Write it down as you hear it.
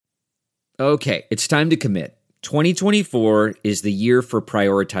Okay, it's time to commit. 2024 is the year for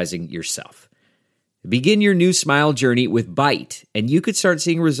prioritizing yourself. Begin your new smile journey with Byte, and you could start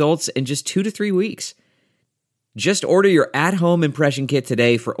seeing results in just 2 to 3 weeks. Just order your at-home impression kit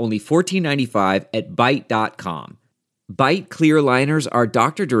today for only $14.95 at Byte.com. Byte clear liners are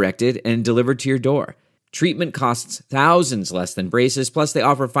doctor-directed and delivered to your door. Treatment costs thousands less than braces, plus they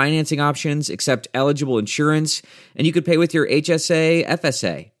offer financing options, accept eligible insurance, and you could pay with your HSA,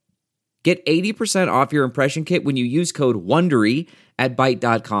 FSA. Get 80% off your impression kit when you use code WONDERY at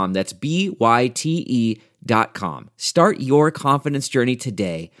Byte.com. That's BYTE.com. Start your confidence journey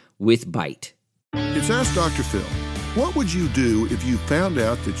today with Byte. It's Ask Dr. Phil. What would you do if you found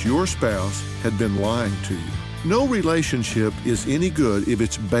out that your spouse had been lying to you? No relationship is any good if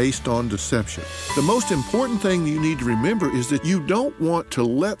it's based on deception. The most important thing you need to remember is that you don't want to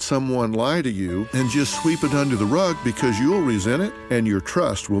let someone lie to you and just sweep it under the rug, because you'll resent it and your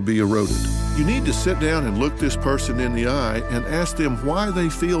trust will be eroded. You need to sit down and look this person in the eye and ask them why they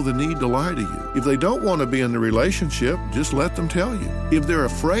feel the need to lie to you. If they don't want to be in the relationship, just let them tell you. If they're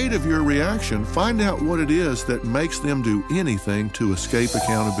afraid of your reaction, find out what it is that makes them do anything to escape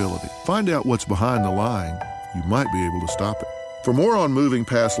accountability. Find out what's behind the lying. You might be able to stop it. For more on moving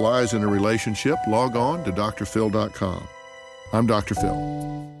past lies in a relationship, log on to drphil.com. I'm Dr. Phil.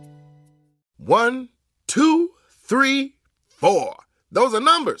 1, 2, 3, 4. Those are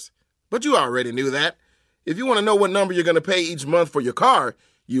numbers. But you already knew that. If you want to know what number you're going to pay each month for your car,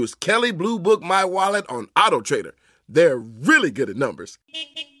 use Kelley Blue Book My Wallet on AutoTrader. They're really good at numbers.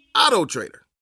 AutoTrader.